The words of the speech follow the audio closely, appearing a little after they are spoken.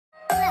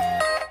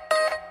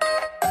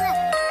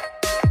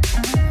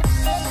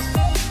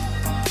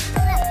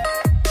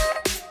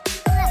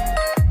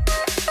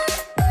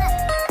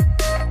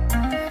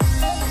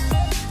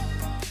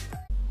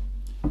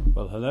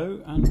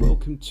Hello and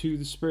welcome to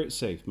the Spirit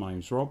Safe. My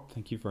name's Rob.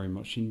 Thank you very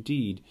much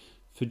indeed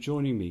for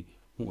joining me.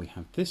 What we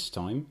have this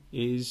time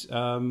is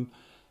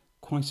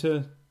quite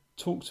a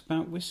talked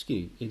about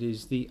whiskey. It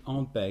is the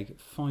Ardbeg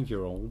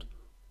 5-year-old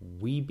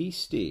Wee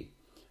Beastie.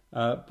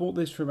 Bought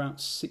this for about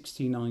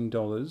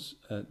 $69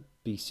 at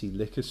BC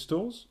liquor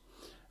stores.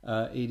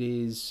 It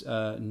is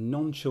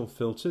non-chill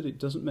filtered. It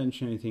doesn't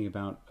mention anything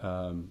about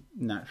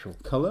natural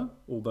colour,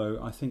 although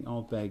I think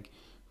Ardbeg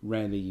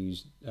rarely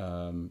use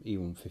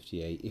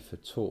E158 if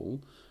at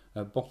all.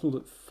 Bottled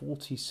at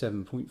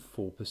 47.4%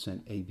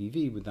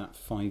 ABV with that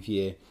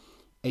 5-year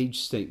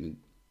age statement.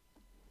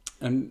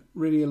 And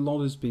really a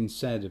lot has been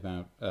said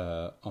about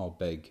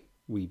Ardbeg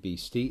Wee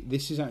Beastie.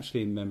 This is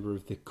actually a member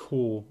of the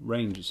core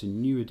range. It's a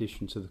new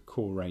addition to the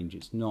core range.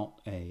 It's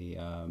not a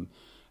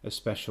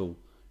special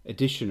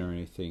edition or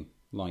anything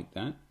like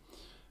that.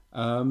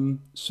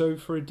 So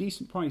for a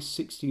decent price,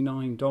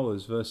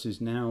 $69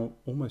 versus now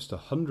almost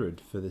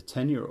 $100 for the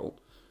 10-year-old,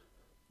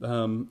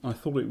 I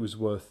thought it was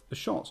worth a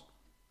shot.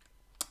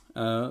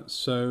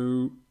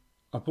 So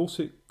I bought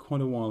it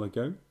quite a while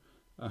ago.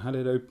 I had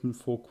it open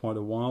for quite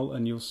a while,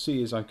 and you'll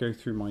see as I go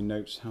through my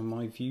notes how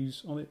my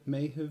views on it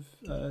may have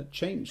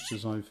changed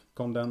as I've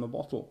gone down the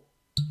bottle.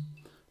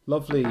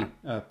 Lovely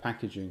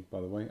packaging, by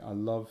the way. I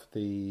love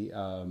the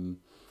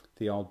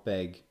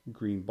Ardbeg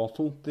green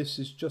bottle. This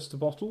is just a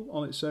bottle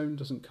on its own,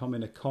 doesn't come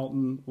in a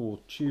carton or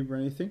tube or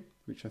anything,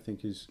 which I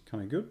think is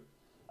kind of good.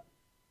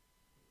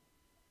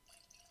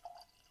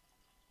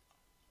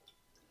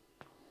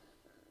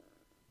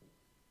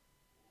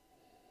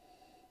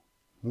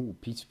 Ooh,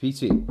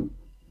 peaty.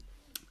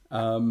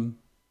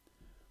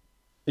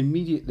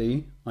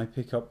 Immediately I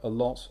pick up a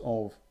lot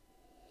of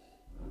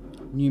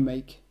new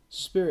make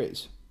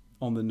spirit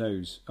on the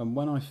nose, and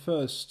when I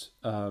first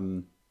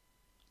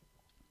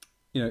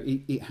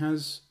it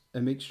has a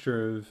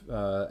mixture of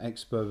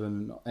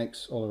ex-bourbon,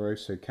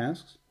 ex-oloroso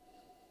casks.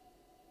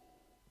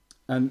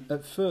 And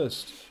at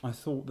first, I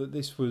thought that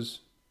this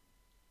was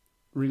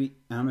really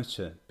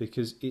amateur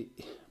because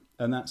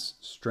and that's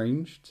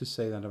strange to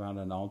say that about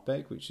an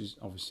Ardbeg, which is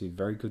obviously a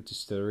very good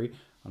distillery,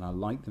 and I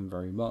like them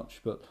very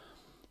much. But,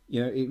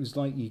 it was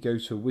like you go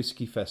to a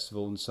whiskey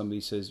festival and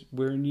somebody says,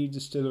 we're a new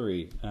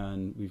distillery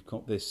and we've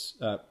got this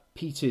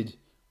peated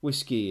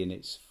whiskey and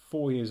it's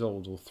 4 years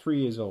old or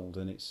 3 years old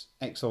and it's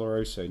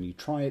ex-oloroso, and you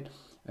try it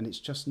and it's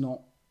just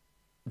not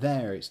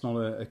there. It's not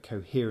a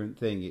coherent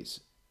thing. It's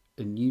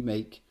a new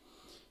make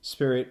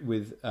spirit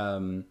with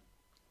kind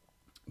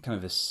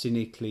of a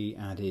cynically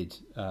added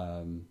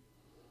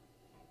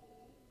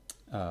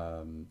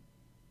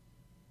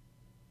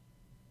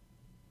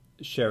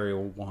sherry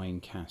or wine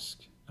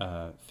cask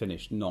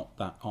finish, not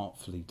that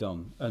artfully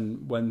done.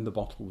 And when the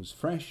bottle was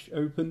fresh,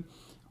 open,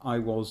 I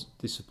was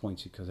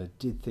disappointed because I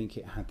did think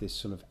it had this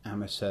sort of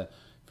amateur,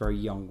 very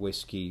young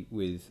whiskey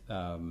with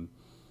a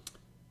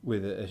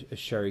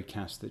sherry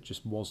cask that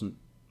just wasn't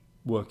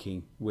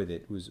working with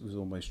it, was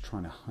almost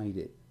trying to hide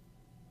it.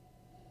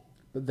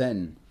 But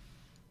then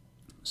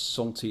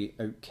salty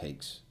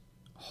oatcakes,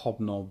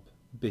 hobnob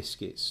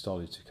biscuits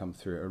started to come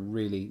through, a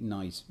really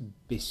nice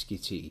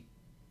biscuity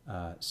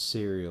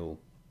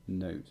cereal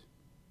note.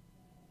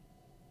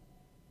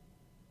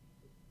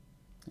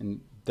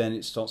 And then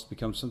it starts to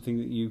become something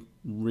that you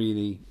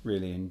really,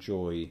 really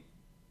enjoy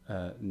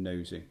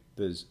nosing.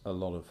 There's a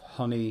lot of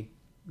honey,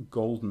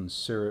 golden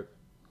syrup,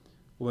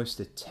 almost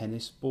a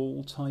tennis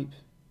ball type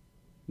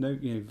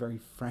note. Very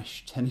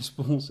fresh tennis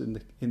balls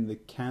in the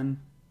can.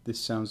 This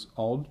sounds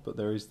odd, but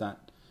there is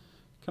that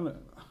kind of.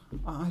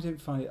 I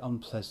don't find it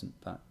unpleasant,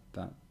 that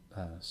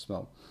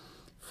smell.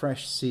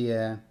 Fresh sea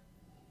air.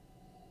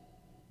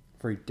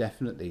 Very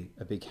definitely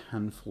a big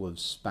handful of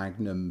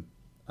sphagnum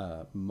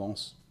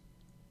moss.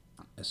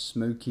 A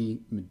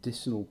smoky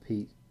medicinal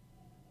peat,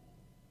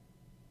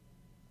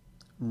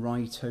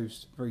 rye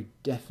toast, very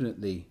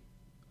definitely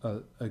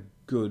a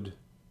good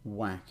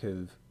whack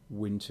of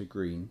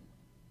wintergreen.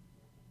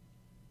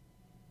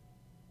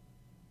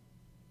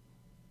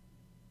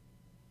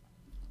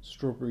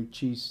 Strawberry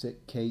cheese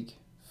stick cake,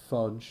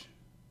 fudge,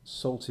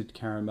 salted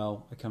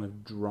caramel, a kind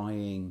of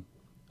drying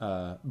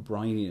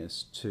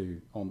brininess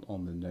too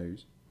on the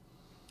nose.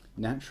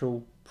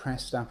 Natural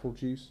pressed apple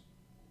juice.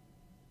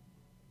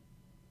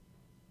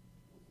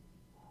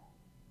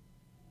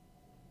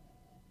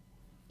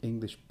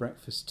 English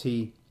breakfast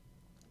tea,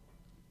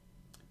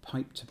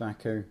 pipe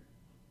tobacco,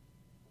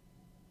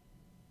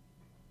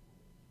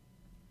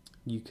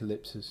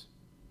 eucalyptus,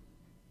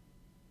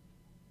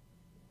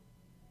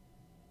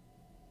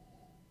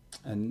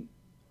 and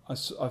I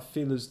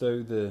feel as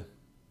though the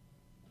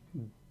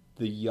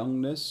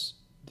youngness,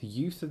 the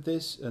youth of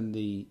this, and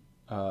the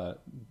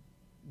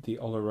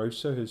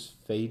oloroso has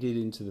faded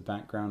into the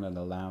background and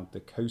allowed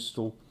the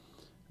coastal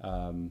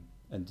and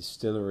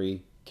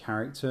distillery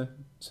character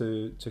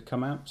to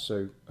come out,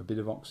 so a bit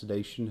of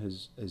oxidation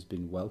has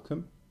been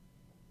welcome.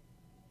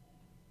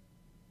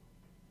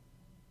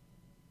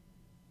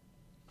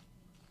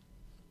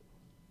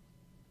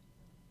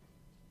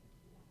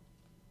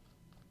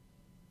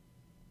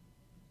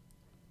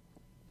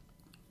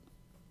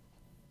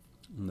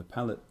 And the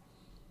palate.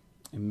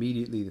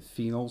 Immediately the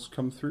phenols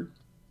come through.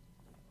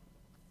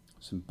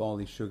 Some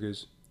barley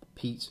sugars,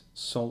 peat,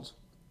 salt,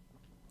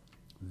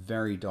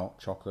 very dark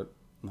chocolate,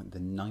 like the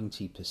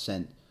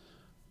 90%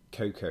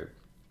 cocoa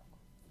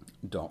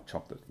dark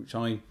chocolate, which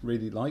I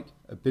really like.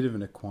 A bit of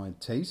an acquired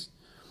taste.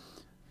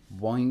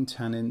 Wine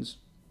tannins,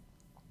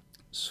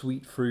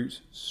 sweet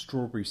fruit,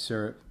 strawberry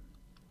syrup,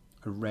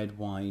 a red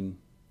wine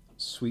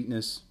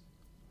sweetness,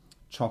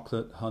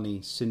 chocolate,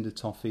 honey, cinder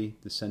toffee,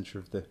 the centre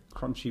of the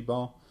crunchy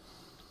bar,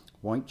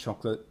 white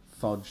chocolate,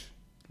 fudge,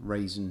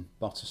 raisin,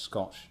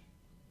 butterscotch.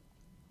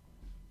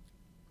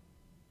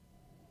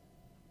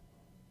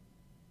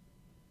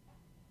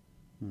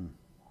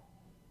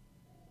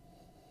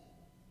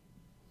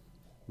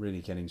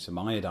 Really getting some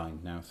iodine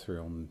now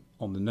through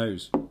on the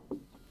nose.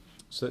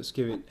 So let's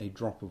give it a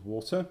drop of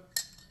water.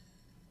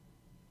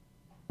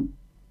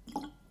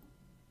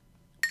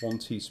 1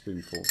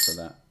 teaspoonful for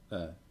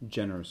that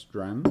generous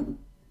dram.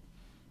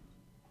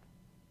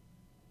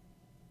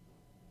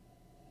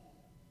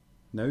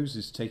 Nose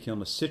is taking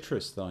on a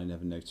citrus that I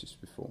never noticed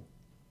before.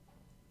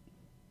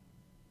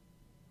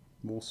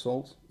 More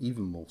salt,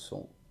 even more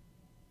salt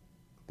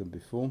than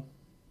before.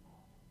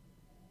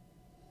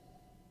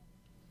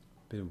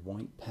 Bit of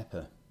white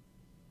pepper.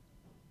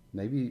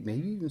 Maybe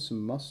even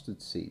some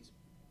mustard seeds.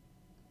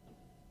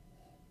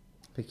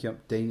 Picking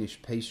up Danish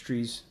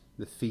pastries,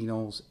 the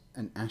phenols,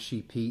 and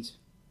ashy peat.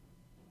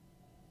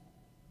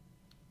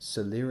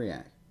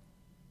 Celeriac.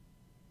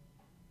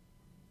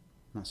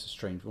 That's a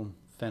strange one.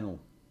 Fennel.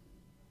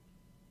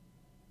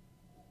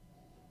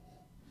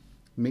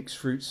 Mixed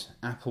fruits,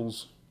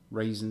 apples,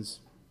 raisins,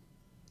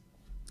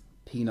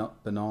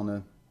 peanut,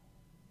 banana.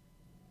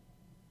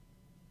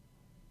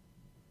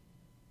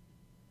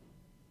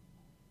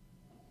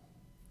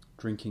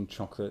 Drinking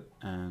chocolate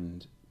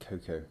and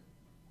cocoa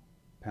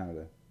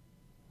powder.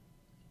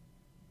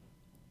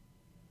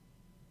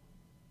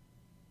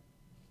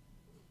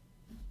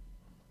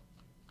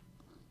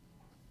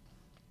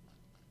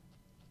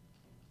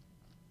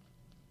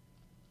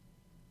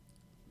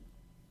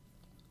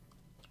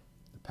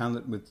 The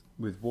palate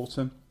with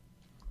water,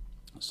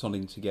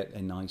 starting to get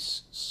a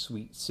nice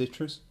sweet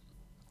citrus,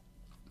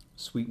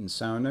 sweet and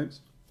sour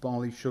notes,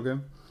 barley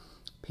sugar,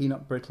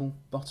 peanut brittle,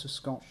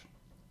 butterscotch,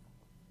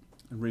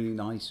 a really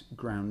nice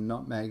ground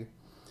nutmeg,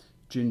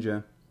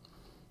 ginger,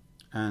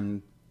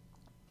 and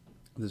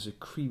there's a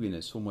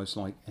creaminess, almost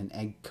like an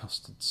egg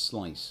custard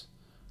slice.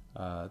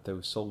 They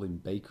were sold in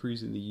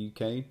bakeries in the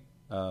UK.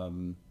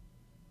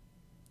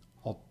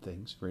 Odd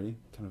things, really.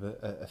 Kind of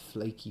a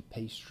flaky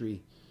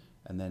pastry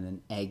and then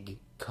an egg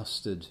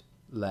custard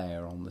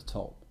layer on the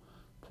top.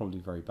 Probably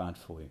very bad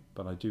for you,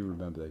 but I do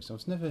remember those. I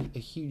was never a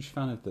huge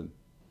fan of them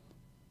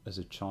as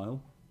a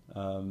child.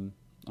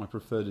 I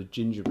preferred a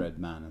gingerbread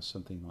man or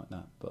something like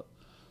that, but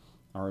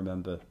I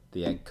remember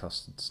the egg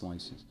custard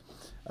slices.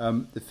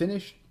 The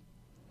finish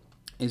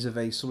is of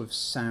a sort of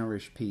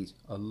sourish peat,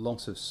 a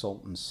lot of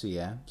salt and sea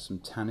air, some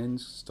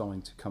tannins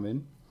starting to come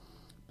in,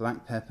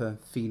 black pepper,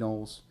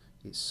 phenols,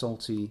 it's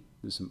salty,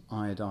 there's some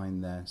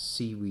iodine there,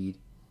 seaweed,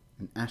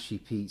 an ashy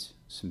peat,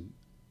 some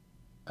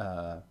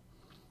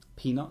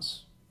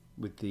peanuts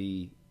with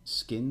the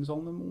skins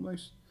on them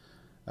almost,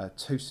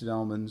 toasted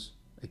almonds,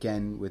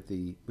 again with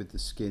the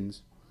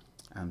skins,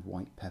 and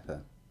white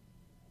pepper.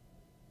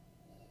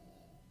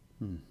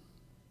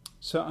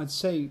 So I'd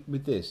say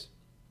with this,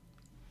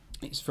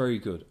 it's very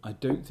good. I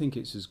don't think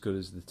it's as good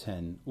as the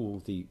 10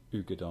 or the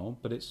Ugadal,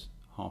 but it's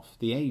half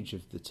the age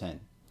of the 10.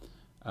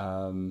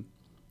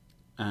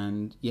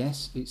 And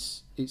yes,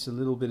 it's a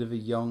little bit of a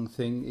young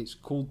thing. It's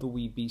called the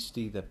Wee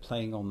Beastie. They're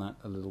playing on that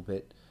a little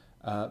bit,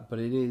 but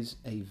it is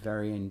a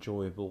very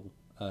enjoyable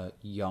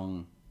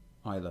young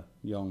Islay,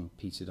 young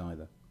peated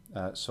Islay.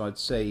 So I'd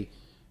say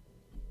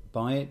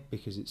buy it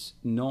because it's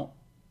not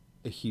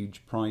a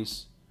huge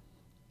price.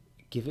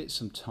 Give it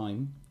some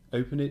time.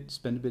 Open it,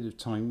 spend a bit of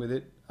time with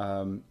it.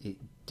 It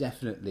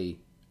definitely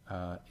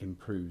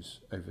improves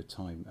over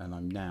time, and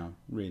I'm now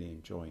really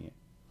enjoying it.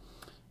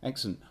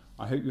 Excellent.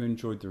 I hope you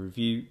enjoyed the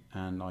review,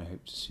 and I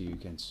hope to see you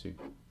again soon.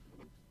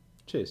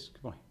 Cheers.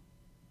 Goodbye.